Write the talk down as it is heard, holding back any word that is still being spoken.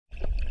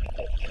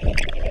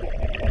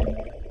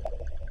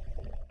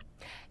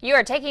You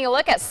are taking a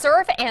look at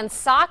Surf and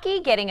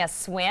Saki getting a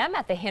swim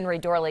at the Henry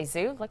Dorley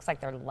Zoo. Looks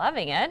like they're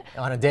loving it.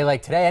 On a day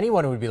like today,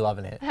 anyone would be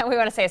loving it. We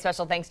want to say a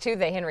special thanks to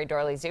the Henry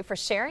Dorley Zoo for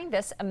sharing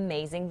this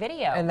amazing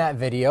video. And that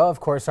video, of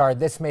course, are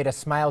This Made Us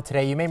Smile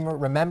Today. You may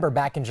remember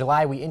back in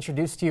July, we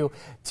introduced you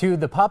to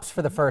the pups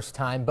for the first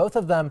time. Both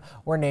of them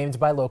were named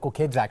by local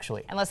kids,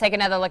 actually. And let's take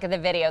another look at the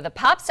video. The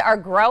pups are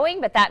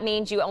growing, but that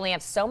means you only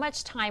have so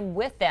much time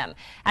with them.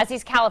 As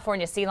these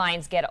California sea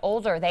lions get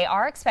older, they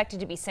are expected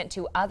to be sent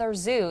to other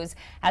zoos,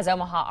 as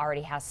Omaha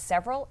already has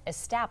several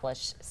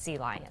established sea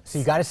lions. So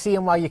you got to see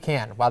them while you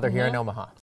can, while they're here in Omaha.